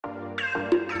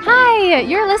Hey,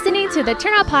 you're listening to the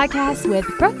Turnout Podcast with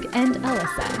Brooke and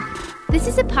Alyssa. This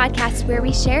is a podcast where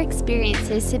we share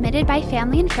experiences submitted by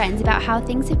family and friends about how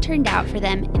things have turned out for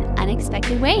them in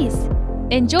unexpected ways.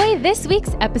 Enjoy this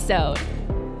week's episode.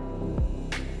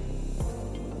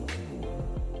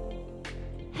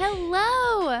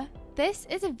 Hello! This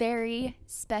is a very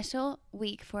special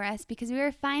week for us because we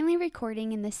are finally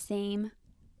recording in the same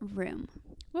room.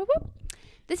 Whoop, whoop.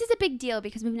 This is a big deal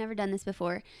because we've never done this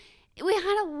before. We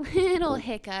had a little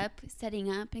hiccup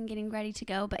setting up and getting ready to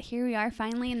go, but here we are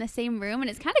finally in the same room and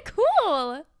it's kind of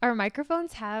cool. Our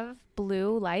microphones have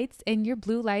blue lights and your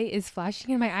blue light is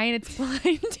flashing in my eye and it's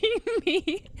blinding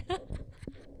me.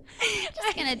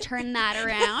 Just gonna turn that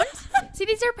around. See,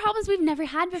 these are problems we've never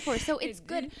had before, so it's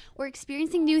good. We're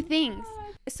experiencing new things.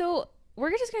 So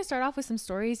we're just gonna start off with some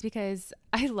stories because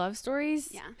I love stories.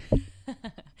 Yeah.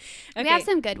 Okay. We have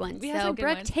some good ones. We have So some good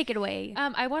Brooke, ones. take it away.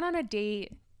 I went on a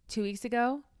date 2 weeks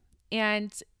ago,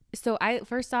 and so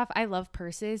first off, I love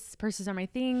purses. Purses are my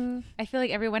thing. I feel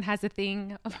like everyone has a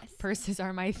thing. Yes. Purses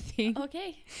are my thing.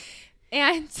 Okay.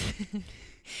 And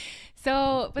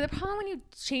so, but the problem when you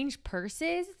change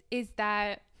purses is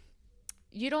that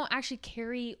you don't actually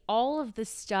carry all of the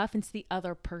stuff into the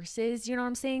other purses. You know what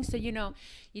I'm saying? So,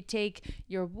 you take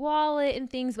your wallet and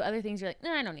things, but other things you're like,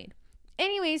 nah, I don't need.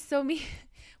 Anyways, so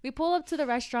we pull up to the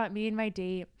restaurant, me and my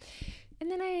date, and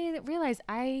then I realized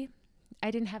I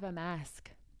didn't have a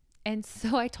mask. And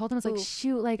so I told him, I was like,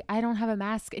 shoot, like, I don't have a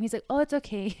mask. And he's like, oh, it's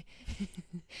okay.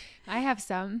 I have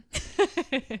some.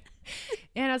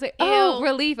 And I was like, oh, Ew.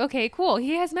 relief. Okay, cool.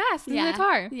 He has masks in the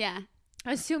car. Yeah.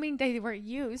 Assuming they weren't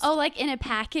used. Oh, like in a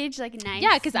package, like nice.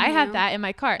 Yeah, because I have that in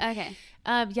my car. Okay.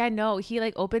 Yeah, no, he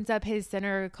like opens up his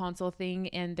center console thing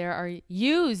and there are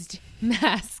used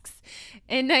masks.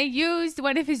 And I used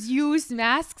one of his used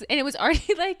masks and it was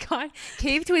already like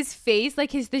caved to his face,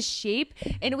 like the shape,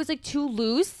 and it was like too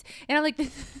loose. And I'm like,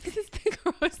 this is the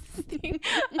grossest thing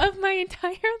of my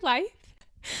entire life.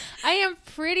 I am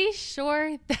pretty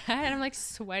sure that I'm like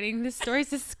sweating. This story is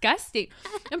disgusting.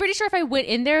 I'm pretty sure if I went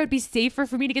in there, it would be safer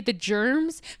for me to get the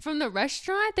germs from the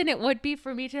restaurant than it would be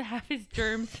for me to have his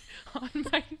germs on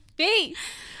my face.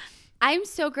 I'm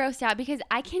so grossed out because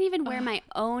I can't even wear my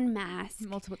own mask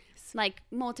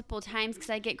multiple times because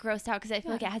I get grossed out because I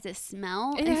feel like it has a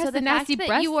smell. It and has so the the nasty fact that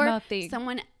breath you were smell thing.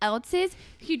 someone else's,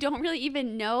 you don't really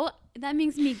even know, that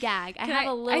makes me gag. I have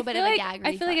a little bit of a gag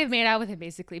reflex. I feel like I've made out with him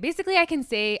basically. Basically, I can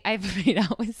say I've made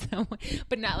out with someone,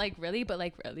 but not like really, but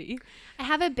like really. I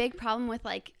have a big problem with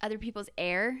like other people's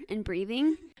air and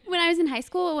breathing. When I was in high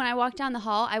school, when I walked down the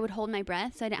hall, I would hold my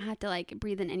breath so I didn't have to like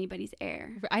breathe in anybody's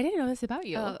air. I didn't know this about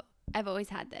you. Oh, I've always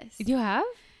had this. You have?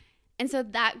 And so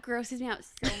that grosses me out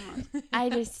so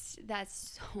much.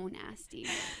 That's so nasty.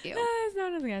 Ew. It's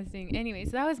not disgusting. Anyway,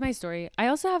 so that was my story. I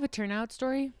also have a turnout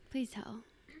story. Please tell.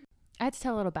 I had to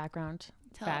tell a little background.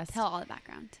 Tell all the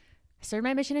background. I started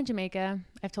my mission in Jamaica.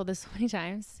 I've told this so many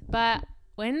times. But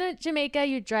when in Jamaica,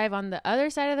 you drive on the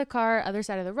other side of the car, other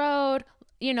side of the road.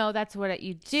 You know, that's what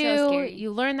you do. So scary.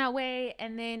 You learn that way.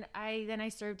 And then I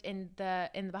served in the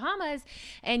Bahamas,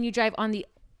 and you drive on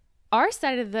our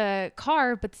side of the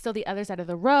car, but still the other side of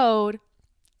the road.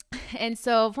 And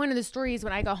so one of the stories,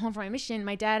 when I got home from my mission,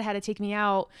 my dad had to take me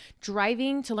out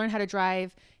driving to learn how to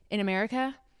drive in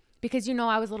America because,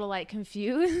 I was a little like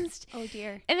confused. Oh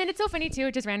dear. And then it's so funny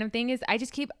too, just random thing is I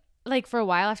just keep like for a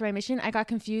while after my mission, I got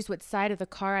confused what side of the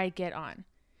car I get on.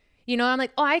 I'm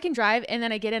like, oh, I can drive. And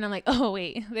then I get in, I'm like, oh,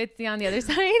 wait, it's on the other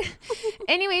side.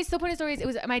 Anyways, so point of story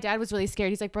is my dad was really scared.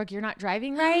 He's like, Brooke, you're not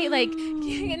driving right. Like,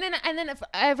 and then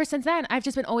ever since then, I've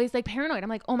just been always like paranoid. I'm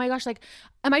like, oh my gosh, like,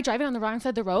 am I driving on the wrong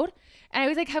side of the road? And I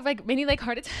always like have like many like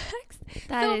heart attacks.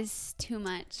 That is too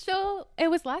much. So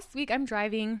it was last week I'm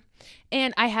driving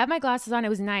and I have my glasses on. It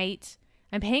was night.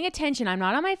 I'm paying attention. I'm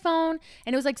not on my phone.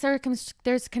 And it was like,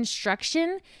 there's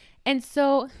construction. And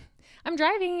so I'm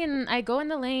driving and I go in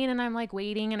the lane and I'm like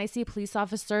waiting and I see a police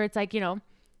officer. It's like,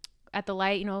 at the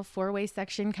light, four-way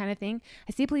section kind of thing.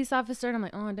 I see a police officer and I'm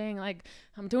like, oh, dang, like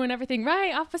I'm doing everything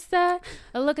right, officer.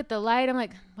 I look at the light. I'm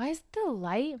like, why is the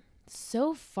light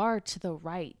so far to the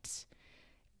right?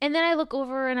 And then I look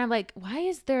over and I'm like, why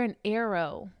is there an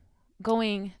arrow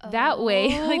going that way,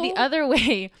 like the other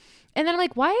way? And then I'm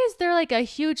like, why is there like a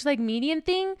huge like median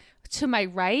thing to my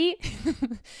right?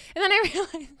 And then I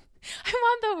realized I'm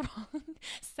on the wrong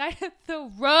side of the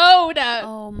road.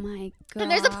 Oh my god. And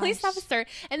there's a police officer.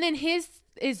 And then his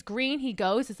is green.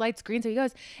 His light's green. So he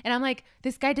goes. And I'm like,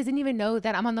 this guy doesn't even know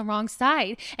that I'm on the wrong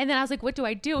side. And then I was like, what do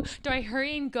I do? Do I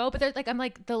hurry and go? But I'm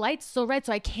like, the light's still red.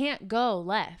 So I can't go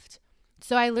left.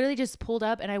 So I literally just pulled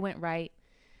up and I went right.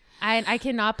 I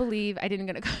cannot believe I didn't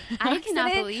get a car I cannot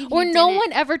accident, believe you or no didn't.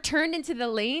 one ever turned into the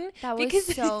lane. That was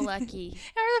because so lucky.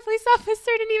 Or the police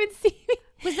officer didn't even see me.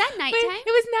 Was that But nighttime? it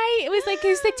was night. It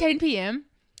was like 10 p.m.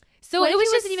 So What it if was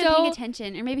he just wasn't even paying so.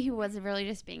 attention, or maybe he was really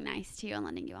just being nice to you and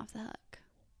letting you off the hook.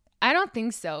 I don't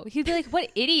think so. He'd be like,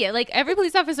 "What idiot!" Like every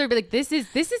police officer would be like, "This is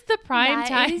the prime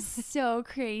time." That is so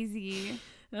crazy.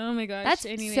 Oh my gosh. That's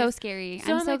Anyways. so scary.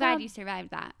 So, I'm oh so my glad God. you survived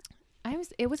that.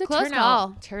 It was a Close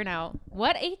turnout. call.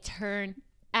 What a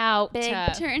turnout.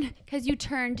 Big turn, because you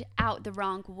turned out the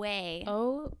wrong way.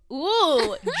 Oh,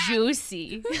 ooh,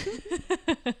 juicy.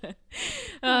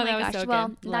 Oh my that was gosh. so Well,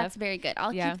 good. that's very good.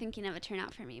 I'll Yeah. keep thinking of a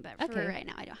turnout for me, but for Okay. right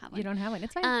now, I don't have one. You don't have one.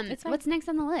 It's fine. It's fine. What's next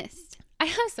on the list? I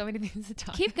have so many things to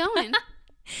talk. Keep going.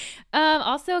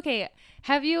 Also, okay.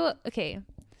 How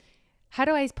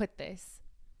do I put this?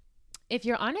 If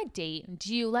you're on a date,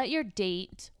 do you let your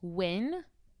date win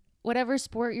whatever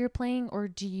sport you're playing, or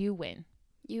do you win?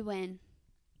 You win.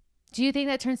 Do you think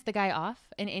that turns the guy off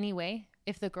in any way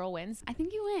if the girl wins? I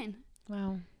think you win.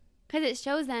 Wow. Because it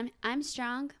shows them I'm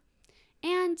strong.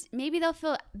 And maybe they'll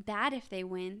feel bad if they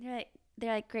win.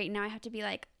 They're like, great, now I have to be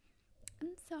like, I'm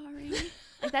sorry.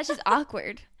 Like, that's just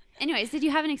awkward. Anyways, did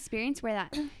you have an experience where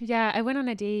that Yeah, I went on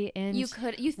a date and you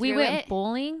threw we went it?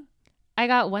 bowling. I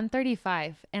got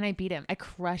 135 and I beat him. I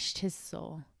crushed his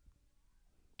soul.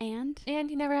 And And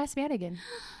he never asked me out again.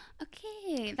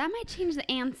 okay, that might change the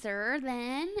answer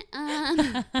then.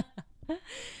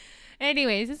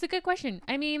 Anyways, it's a good question.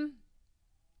 I mean,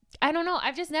 I don't know.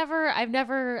 I've never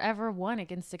ever won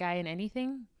against a guy in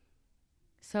anything.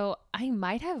 So I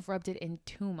might have rubbed it in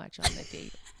too much on the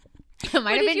date.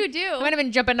 What did you do? I might have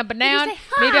been jumping up and Did you down. say,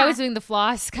 Maybe I "Ha!" was doing the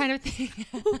floss kind of thing.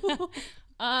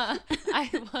 I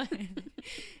won.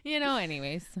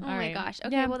 Anyways. Oh All my right. gosh.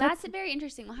 Okay, Yeah, well that's very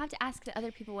interesting. We'll have to ask the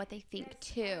other people what they think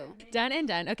too. done and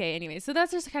done. Okay, anyways. So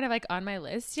that's just kind of like on my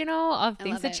list, of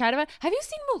things love to it. chat about. Have you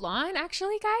seen Mulan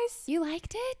actually, guys? You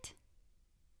liked it?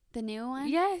 The new one?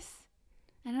 Yes.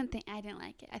 I didn't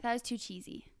like it. I thought it was too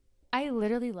cheesy. I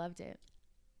literally loved it.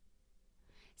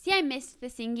 See, I missed the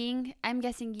singing. I'm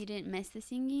guessing you didn't miss the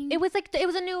singing. It was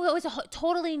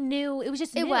totally new. It was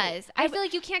just It new. was. I feel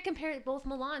like you can't compare both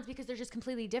Mulans because they're just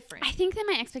completely different. I think that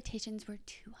my expectations were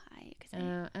too high.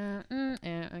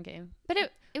 Okay. But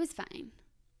it was fine.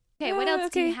 Okay, what else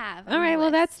do you have? All on right, your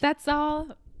well list? that's all.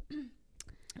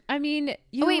 I mean,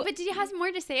 you. Oh, wait, but did you have some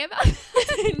more to say about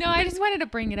No, I just wanted to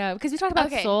bring it up because we talked about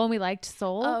Okay. Soul and we liked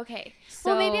Soul. Oh, okay. So,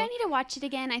 Well, maybe I need to watch it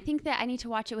again. I think that I need to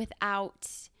watch it without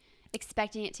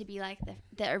expecting it to be like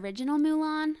the original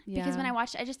Mulan. Because when Yeah. I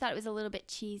watched it, I just thought it was a little bit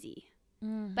cheesy.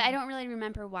 Mhm. But I don't really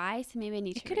remember why, so maybe I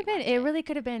need to It could have been. rewatch It really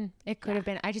could have been. It could Yeah. have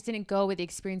been. I just didn't go with the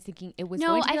experience thinking it was No,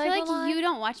 going to I be feel like Mulan. you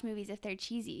don't watch movies if they're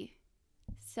cheesy.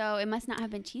 So it must not have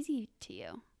been cheesy to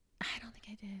you. I don't think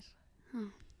I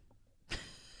did.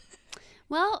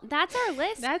 Well, that's our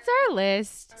list. That's our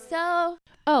list. So,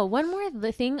 Oh, one more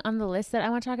thing on the list that I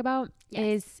want to talk about Yes.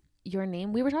 is your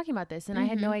name. We were talking about this and I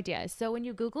had no Mhm. idea. So when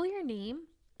you Google your name,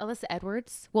 Alyssa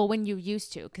Edwards, well, when you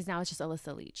used to, because now it's just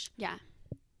Alyssa Leach. yeah.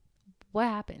 What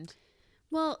happened?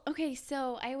 Well, okay,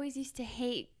 so I always used to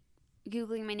hate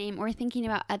Googling my name or thinking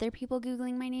about other people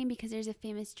Googling my name because there's a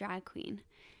famous drag queen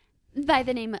by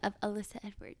the name of Alyssa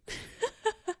Edwards.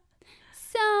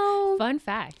 So, Fun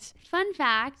fact. fun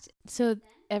fact, So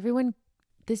everyone,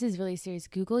 this is really serious.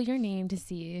 Google your name to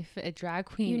see if a drag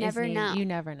queen You is never named. know. You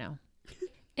never know.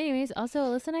 Anyways, also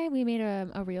Alyssa and I, we made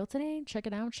a reel today. Check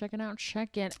it out. Check it out.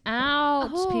 Check it out,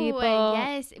 people.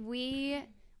 yes, we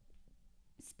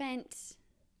spent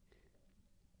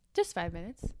Just 5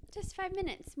 minutes. just 5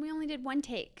 minutes. We only did one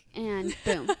take and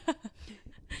boom.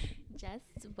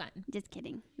 Just one. Just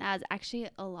kidding. That was actually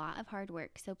a lot of hard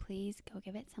work, so please go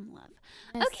give it some love.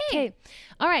 Yes. Okay.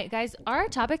 All right, guys. Our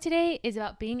topic today is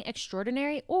about being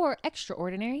extraordinary or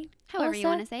extraordinary. However you Alyssa,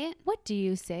 want to say it. What do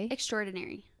you say?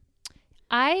 Extraordinary.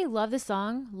 I love the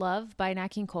song Love by Nat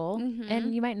King Cole. Mhm.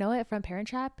 And you might know it from Parent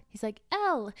Trap. He's like,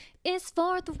 L is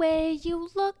for the way you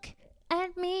look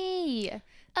at me.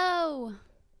 O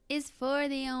is for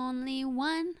the only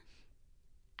one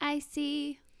I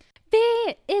see. V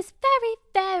is very,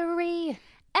 very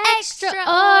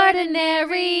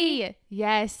extraordinary.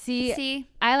 Yes, See?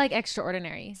 I like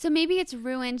extraordinary. So maybe it's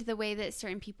ruined the way that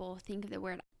certain people think of the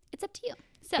word. It's up to you.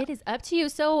 So It is up to you.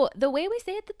 So the way we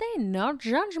say it today, no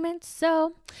judgment.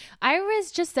 So I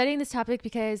was just studying this topic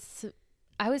because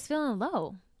I was feeling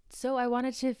low. So I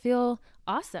wanted to feel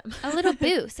awesome. a little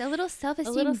boost, a little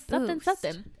self-esteem a little boost.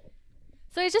 something.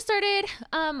 So I just started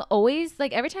always,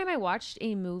 like, every time I watched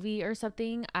a movie or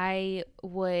something, I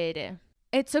would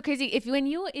It's so crazy. If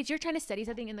you're trying to study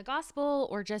something in the gospel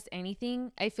or just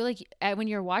anything, I feel like when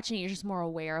you're watching it, you're just more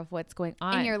aware of what's going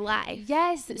on in your life.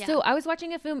 Yes. Yeah. So I was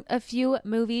watching a few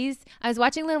movies. I was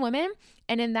watching Little Women,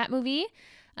 and in that movie,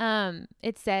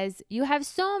 it says, "You have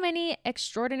so many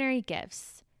extraordinary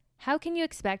gifts. How can you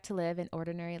expect to live an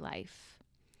ordinary life?"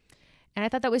 And I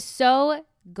thought that was so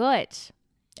good.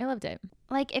 I loved it.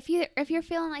 Like if you're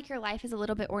feeling like your life is a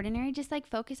little bit ordinary, just like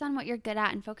focus on what you're good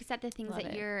at and focus at the things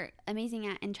that you're amazing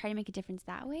at and try to make a difference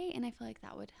that way. And I feel like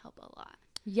that would help a lot.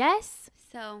 Yes.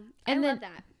 So I love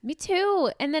that. Me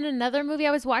too. And then another movie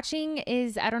I was watching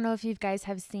is, I don't know if you guys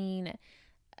have seen,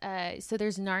 so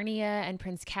there's Narnia and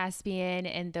Prince Caspian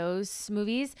and those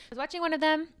movies. I was watching one of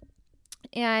them,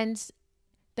 and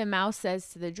the mouse says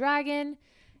to the dragon,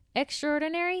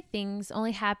 "Extraordinary things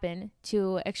only happen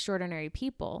to extraordinary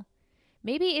people.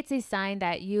 Maybe it's a sign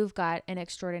that you've got an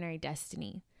extraordinary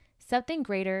destiny, something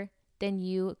greater than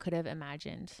you could have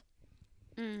imagined."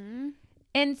 Mm-hmm.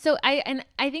 And so I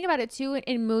think about it too.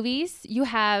 In movies, you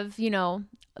have,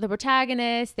 the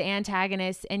protagonist, the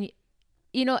antagonist, and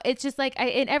it's just like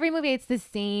in every movie it's the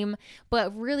same,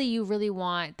 but really you really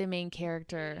want the main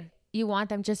character. You want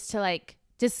them just to like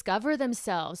discover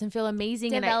themselves and feel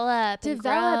amazing, develop,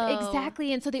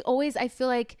 exactly. And so they always, I feel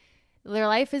like their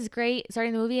life is great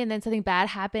starting the movie, and then something bad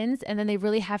happens, and then they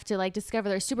really have to like discover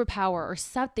their superpower or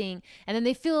something, and then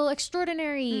they feel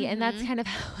extraordinary. Mm-hmm. And that's kind of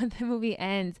how the movie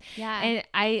ends. Yeah. And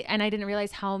I didn't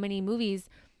realize how many movies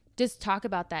just talk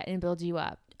about that and build you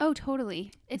up. Oh,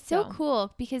 totally. It's so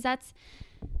cool because that's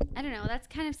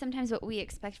kind of sometimes what we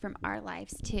expect from our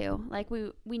lives too. Like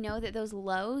we know that those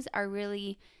lows are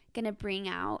really going to bring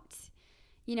out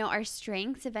our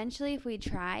strengths eventually if we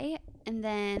try, and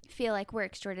then feel like we're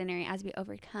extraordinary as we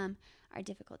overcome our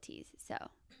difficulties. So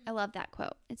I love that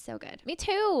quote. It's so good. Me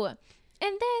too.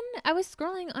 And then I was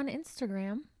scrolling on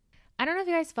Instagram. I don't know if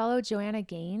you guys follow Joanna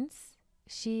Gaines.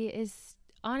 She is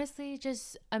honestly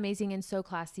just amazing and so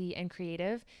classy and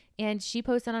creative. And she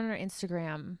posted on her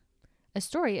Instagram a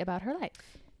story about her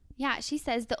life. Yeah, she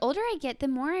says, "The older I get, the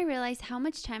more I realize how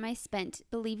much time I spent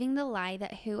believing the lie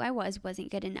that who I was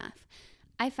wasn't good enough.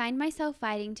 I find myself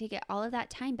fighting to get all of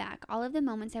that time back, all of the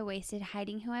moments I wasted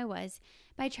hiding who I was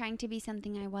by trying to be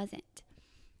something I wasn't.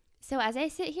 So as I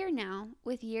sit here now,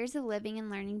 with years of living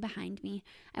and learning behind me,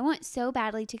 I want so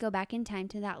badly to go back in time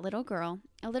to that little girl,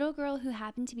 a little girl who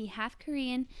happened to be half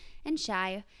Korean and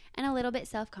shy and a little bit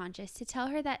self-conscious, to tell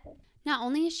her that not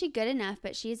only is she good enough,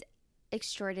 but she is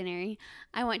extraordinary.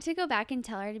 I want to go back and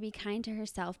tell her to be kind to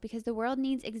herself because the world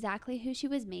needs exactly who she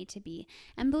was made to be.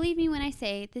 And believe me when I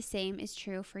say the same is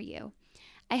true for you.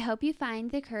 I hope you find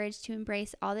the courage to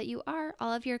embrace all that you are,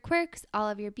 all of your quirks, all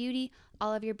of your beauty,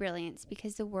 all of your brilliance,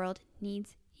 because the world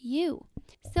needs you."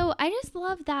 So I just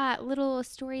love that little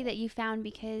story that you found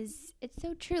because it's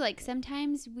so true. Like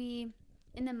sometimes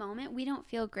in the moment, we don't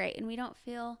feel great and we don't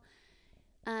feel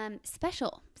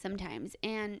special sometimes.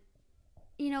 And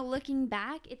looking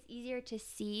back, it's easier to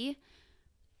see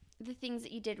the things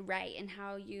that you did right and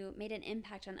how you made an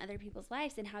impact on other people's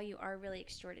lives and how you are really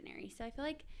extraordinary. So I feel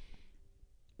like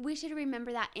we should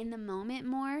remember that in the moment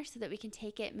more so that we can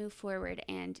take it, move forward,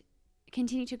 and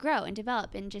continue to grow and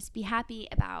develop and just be happy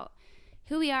about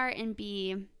who we are and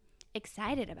be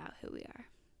excited about who we are.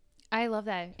 I love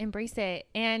that. Embrace it.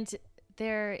 And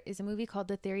there is a movie called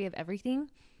The Theory of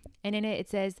Everything. And in it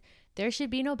says, "There should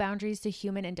be no boundaries to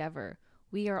human endeavor.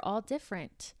 We are all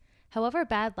different. However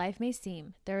bad life may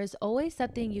seem, there is always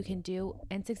something you can do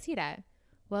and succeed at.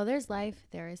 While there's life,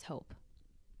 there is hope."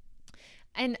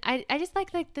 And I just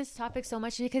like this topic so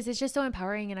much because it's just so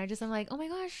empowering. And I'm like, oh my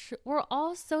gosh, we're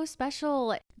all so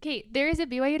special. Okay, there is a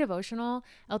BYU devotional.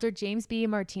 Elder James B.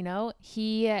 Martino,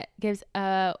 he gives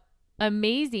a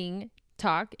amazing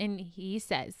talk, and he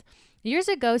says, "Years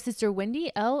ago, Sister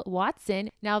Wendy L. Watson,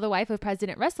 now the wife of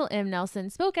President Russell M. Nelson,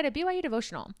 spoke at a BYU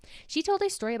devotional. She told a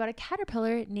story about a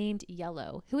caterpillar named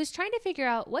Yellow who was trying to figure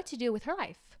out what to do with her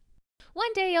life.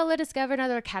 One day, Yellow discovered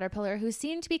another caterpillar who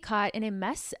seemed to be caught in a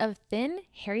mess of thin,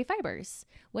 hairy fibers.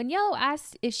 When Yellow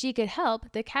asked if she could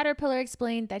help, the caterpillar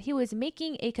explained that he was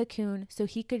making a cocoon so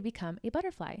he could become a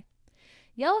butterfly.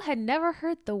 Yellow had never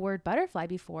heard the word butterfly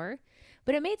before,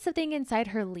 but it made something inside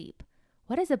her leap.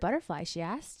 What is a butterfly? She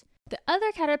asked. The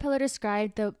other caterpillar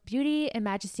described the beauty and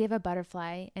majesty of a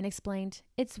butterfly and explained,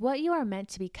 "It's what you are meant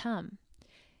to become."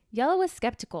 Yellow was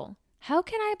skeptical. How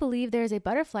can I believe there is a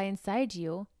butterfly inside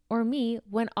you or me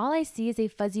when all I see is a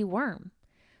fuzzy worm?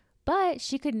 But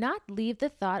she could not leave the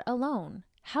thought alone.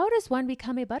 How does one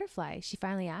become a butterfly? She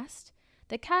finally asked.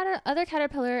 The other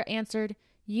caterpillar answered,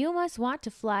 "You must want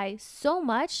to fly so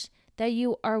much that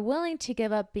you are willing to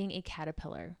give up being a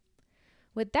caterpillar."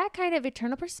 With that kind of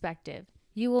eternal perspective,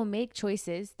 you will make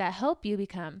choices that help you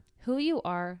become who you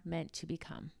are meant to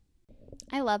become.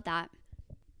 I love that.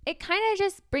 It kind of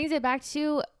just brings it back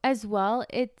to, as well,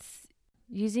 it's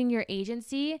using your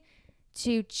agency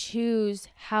to choose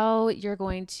how you're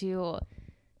going to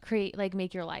create, like,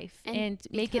 make your life and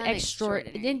make it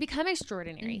extraordinary and become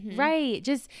extraordinary. Right.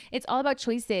 Just, it's all about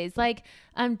choices. Like,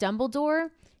 Dumbledore,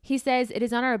 he says, it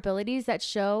is not our abilities that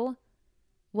show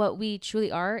what we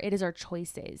truly are. It is our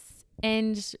choices,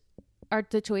 and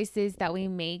the choices that we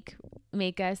make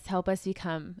us, help us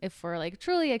become, if we're like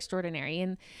truly extraordinary.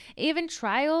 And even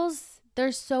trials,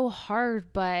 they're so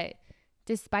hard, but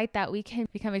despite that, we can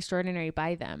become extraordinary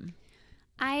by them.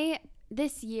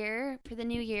 This year, for the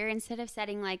new year, instead of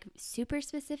setting like super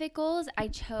specific goals, I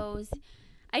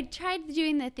tried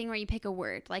doing the thing where you pick a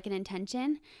word, like an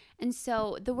intention. And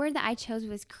so the word that I chose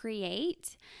was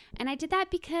create. And I did that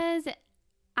because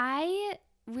I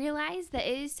realized that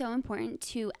it is so important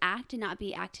to act and not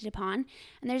be acted upon.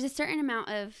 And there's a certain amount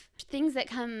of things that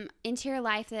come into your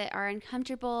life that are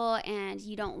uncomfortable and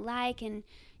you don't like. And,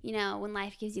 you know, when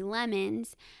life gives you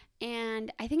lemons.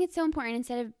 And I think it's so important,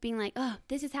 instead of being like, oh,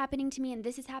 this is happening to me and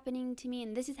this is happening to me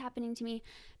and this is happening to me.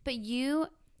 But you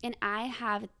and I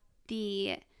have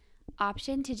the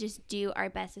option to just do our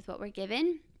best with what we're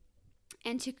given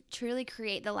and to truly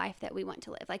create the life that we want to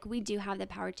live. Like, we do have the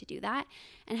power to do that.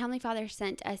 And Heavenly Father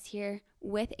sent us here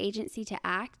with agency to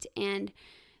act. And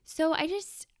so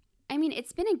it's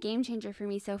been a game changer for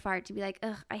me so far to be like,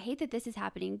 ugh, I hate that this is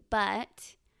happening,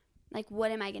 but like,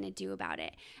 what am I going to do about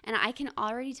it? And I can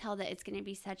already tell that it's going to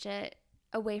be such a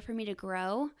way for me to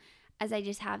grow as I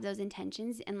just have those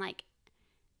intentions and like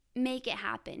make it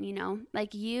happen, you know?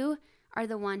 Like, you are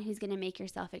the one who's going to make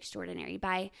yourself extraordinary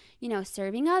by, you know,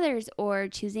 serving others or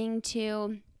choosing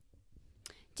to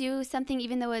do something,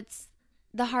 even though it's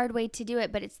the hard way to do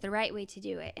it, but it's the right way to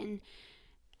do it. And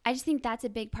I just think that's a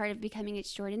big part of becoming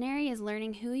extraordinary, is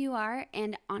learning who you are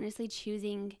and honestly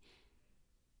choosing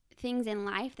things in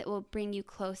life that will bring you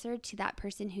closer to that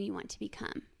person who you want to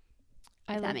become.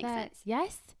 I love that. Makes sense.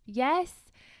 Yes.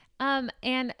 And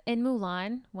in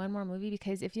Mulan, one more movie,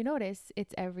 because if you notice,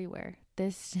 it's everywhere.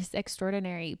 This is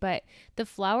extraordinary. But the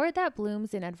flower that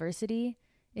blooms in adversity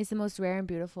is the most rare and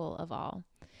beautiful of all.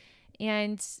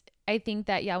 And I think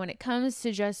that, when it comes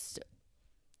to just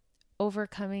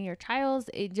overcoming your trials,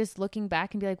 it just looking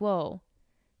back and be like, whoa,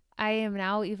 I am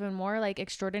now even more like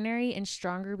extraordinary and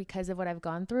stronger because of what I've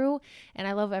gone through. And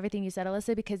I love everything you said,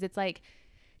 Alyssa, because it's like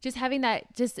just having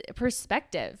that just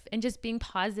perspective and just being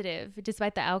positive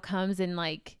despite the outcomes. And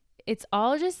like, it's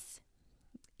all just,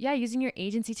 using your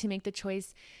agency to make the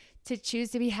choice to choose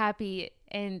to be happy.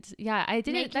 And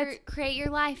create your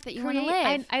life that you want to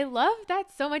live. I love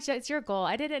that so much. That's your goal.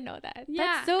 I didn't know that. Yeah,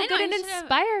 that's so good and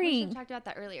inspiring. We should have talked about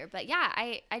that earlier, but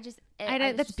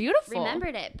that's beautiful.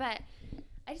 Remembered it, but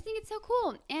I just think it's so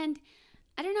cool. And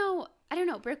I don't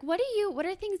know, Brooke, what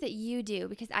are things that you do?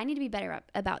 Because I need to be better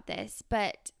about this,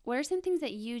 but what are some things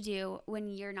that you do when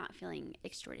you're not feeling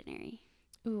extraordinary?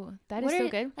 Ooh, that is so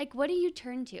good. Like, what do you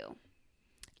turn to?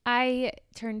 I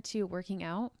turn to working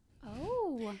out.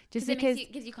 Oh, just because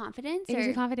it gives you confidence. It gives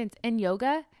you confidence. And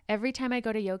yoga. Every time I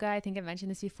go to yoga, I think I mentioned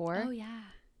this before. Oh yeah.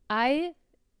 I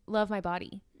love my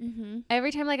body. Mm-hmm.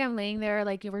 Every time, like, I'm laying there,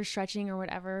 like we're stretching or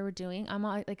whatever we're doing,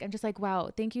 I'm just like, wow,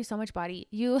 thank you so much, body.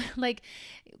 You like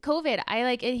COVID.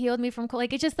 it healed me from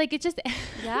like it just I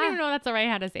don't even know if that's the right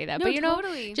how to say that, no, but you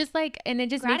totally. know, just like, and it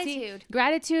just gratitude.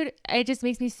 Gratitude. It just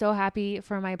makes me so happy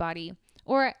for my body.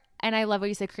 And I love what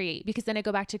you said, create, because then I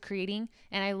go back to creating,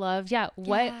 and I love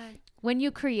when you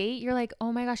create, you're like,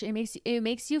 oh my gosh, it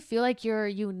makes you feel like you're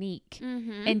unique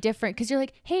and different, because you're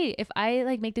like, hey, if I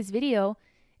like make this video,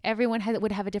 everyone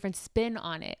would have a different spin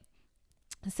on it.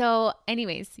 So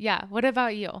anyways, what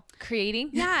about you?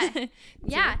 Creating?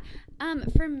 Yeah.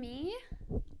 For me,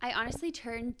 I honestly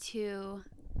turn to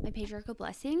my patriarchal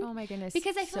blessing. Oh my goodness.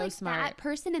 Because I feel so like smart. That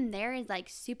person in there is like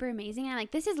super amazing. And I'm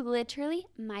like, this is literally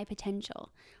my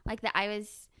potential. Like, that I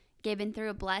was given through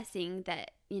a blessing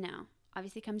that, you know,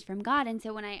 obviously comes from God. And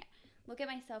so when I look at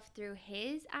myself through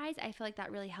his eyes, I feel like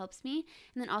that really helps me.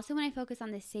 And then also when I focus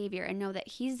on the Savior and know that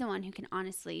he's the one who can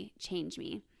honestly change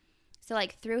me. So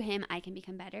like through him, I can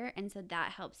become better. And so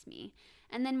that helps me.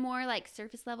 And then more like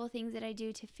surface level things that I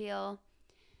do to feel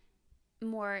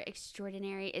more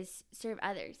extraordinary is serve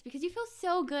others, because you feel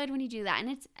so good when you do that.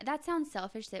 And that sounds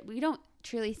selfish, that we don't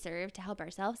truly serve to help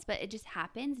ourselves, but it just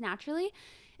happens naturally.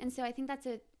 And so I think that's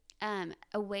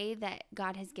a way that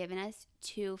God has given us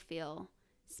to feel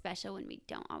special when we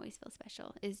don't always feel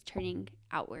special, is turning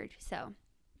outward. So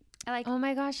I like, oh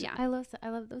my gosh, I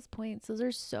love those points. Those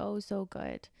are so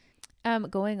good.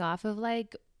 going off of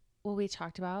like what we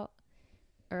talked about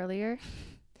earlier,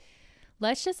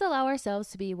 let's just allow ourselves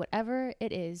to be whatever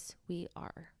it is we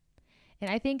are. And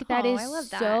I think that is I love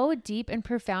so deep and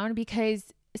profound,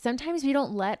 because sometimes we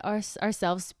don't let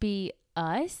ourselves be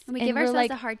us. And we and give we're ourselves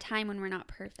like, a hard time when we're not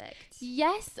perfect.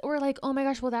 yes. Or like, oh my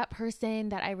gosh, well, that person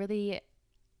that I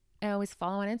always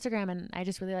follow on Instagram and I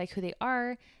just really like who they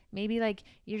are. Maybe like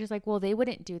you're just like, well, they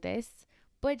wouldn't do this,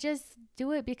 but just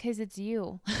do it because it's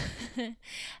you. And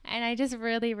I just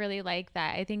really, really like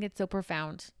that. I think it's so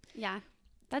profound. Yeah.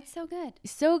 That's so good.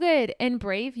 So good. And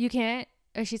Brave, you can't,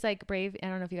 she's like, Brave, I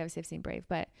don't know if you guys have seen Brave,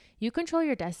 but you control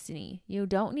your destiny. You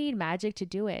don't need magic to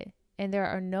do it. And there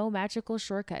are no magical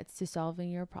shortcuts to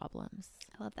solving your problems.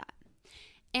 I love that.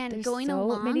 And There's going so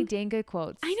along, many dang good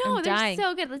quotes. I know, I'm they're dying.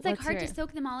 so good. It's like Let's hard hear to it.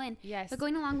 soak them all in. Yes. But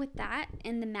going along with that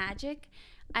and the magic,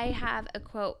 I have a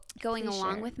quote going Please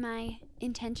along share. with my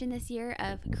intention this year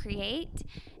of create.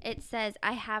 It says,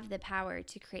 I have the power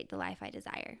to create the life I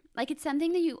desire. Like, it's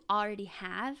something that you already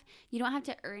have. You don't have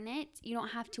to earn it. You don't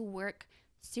have to work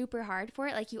super hard for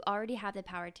it. Like, you already have the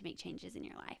power to make changes in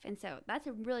your life. And so that's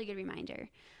a really good reminder.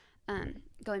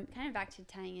 Going kind of back to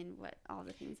tying in what all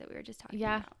the things that we were just talking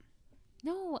about.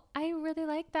 No, I really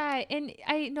like that. And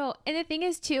I know, and the thing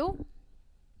is too,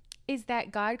 is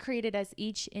that God created us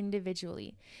each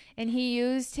individually, and he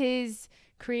used his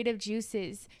creative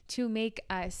juices to make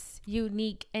us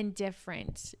unique and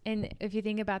different. And if you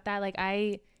think about that, like,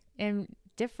 I am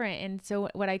different. And so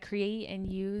what I create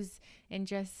and use and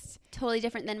just Totally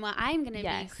different than what I'm going to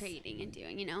Yes. be creating and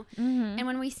doing, you know? Mhm. And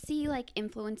when we see like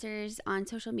influencers on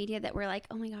social media that we're like,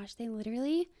 oh my gosh, they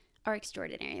literally are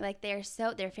extraordinary. Like, their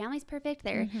family's perfect.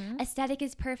 Their aesthetic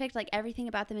is perfect. Like, everything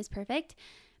about them is perfect.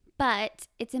 But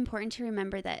it's important to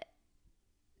remember that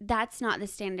that's not the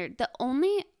standard. The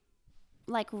only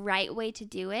like right way to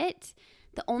do it,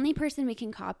 the only person we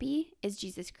can copy is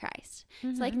Jesus Christ. So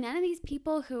like, none of these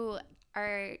people who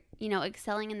are, you know,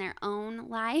 excelling in their own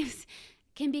lives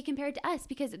can be compared to us,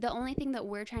 because the only thing that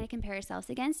we're trying to compare ourselves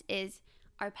against is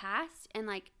our past and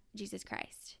like Jesus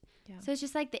Christ. Yeah. So it's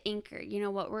just like the anchor, you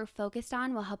know, what we're focused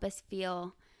on will help us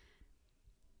feel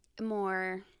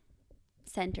more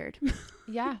centered.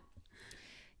 Yeah.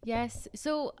 Yes.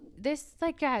 So this,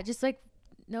 like, yeah, just like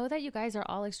know that you guys are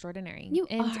all extraordinary. You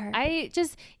and are. I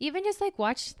just like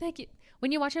watch, like,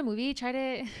 when you watch a movie, try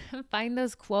to find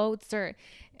those quotes, or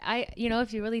you know,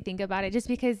 if you really think about it, just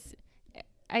because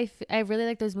I really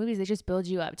like those movies. They just build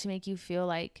you up to make you feel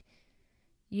like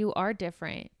you are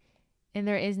different. And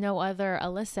there is no other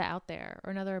Alyssa out there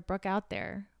or another Brooke out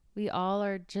there. We all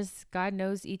are just, God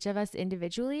knows each of us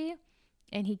individually,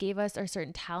 and he gave us our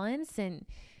certain talents, and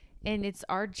it's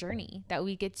our journey that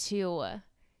we get to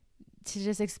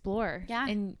just explore. Yeah.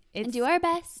 And do our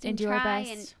best and do try our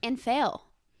best. and fail.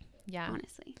 Yeah.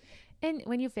 Honestly. And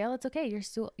when you fail, it's okay. You're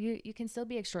still, you can still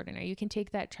be extraordinary. You can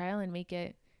take that trial and make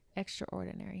it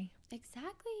extraordinary.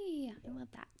 Exactly. I love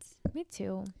that. Me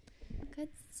too. Good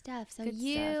stuff. So Good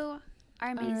you stuff. are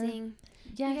amazing.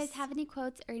 Yes. Do you guys have any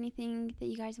quotes or anything that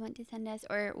you guys want to send us,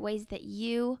 or ways that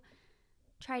you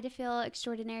try to feel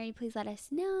extraordinary? Please let us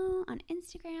know on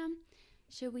Instagram.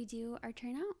 Should we do our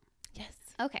turnout? Yes.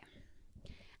 Okay.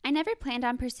 I never planned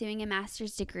on pursuing a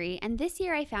master's degree, and this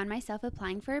year I found myself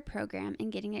applying for a program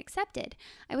and getting accepted.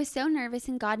 I was so nervous,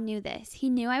 and God knew this. He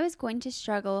knew I was going to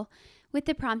struggle with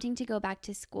the prompting to go back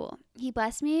to school. He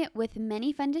blessed me with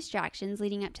many fun distractions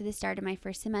leading up to the start of my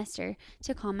first semester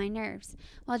to calm my nerves.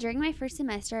 While during my first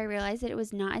semester, I realized that it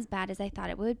was not as bad as I thought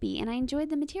it would be, and I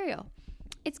enjoyed the material.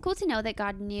 It's cool to know that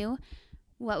God knew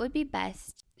what would be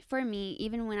best for me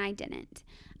even when I didn't.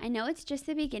 I know it's just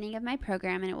the beginning of my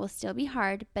program and it will still be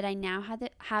hard, but I now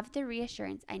have the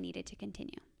reassurance I needed to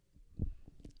continue.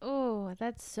 Oh,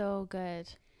 that's so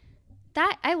good.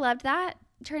 That I loved that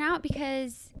turnout,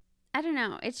 because I don't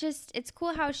know, it's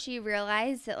cool how she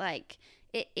realized that like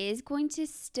it is going to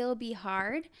still be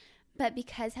hard, but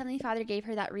because Heavenly Father gave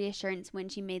her that reassurance when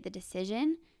she made the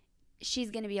decision,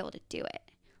 she's going to be able to do it.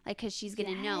 Like, because she's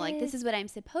going to know, like, this is what I'm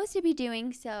supposed to be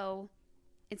doing, so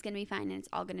it's going to be fine and it's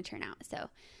all going to turn out. So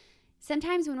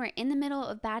sometimes when we're in the middle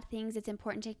of bad things, it's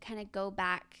important to kind of go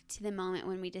back to the moment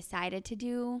when we decided to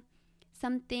do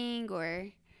something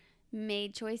or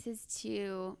made choices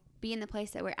to be in the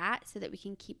place that we're at, so that we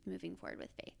can keep moving forward with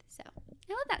faith. So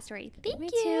I love that story. Thank Me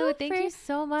you. too. Thank you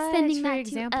so much sending for that your to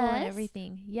example and us.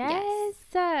 everything. Yes.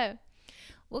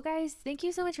 Well, guys, thank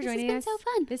you so much for joining us. This has been so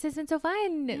fun. This has been so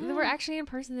fun. Yeah. We're actually in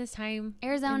person this time.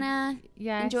 Arizona.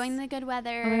 Yes. Enjoying the good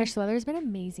weather. Oh my gosh, the weather's been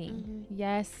amazing.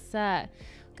 Yes.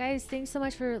 Guys, thanks so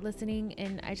much for listening.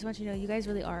 And I just want you to know, you guys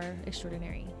really are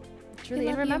extraordinary. Truly.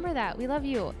 And remember that. We love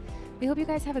you. We hope you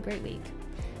guys have a great week.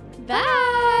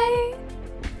 Bye.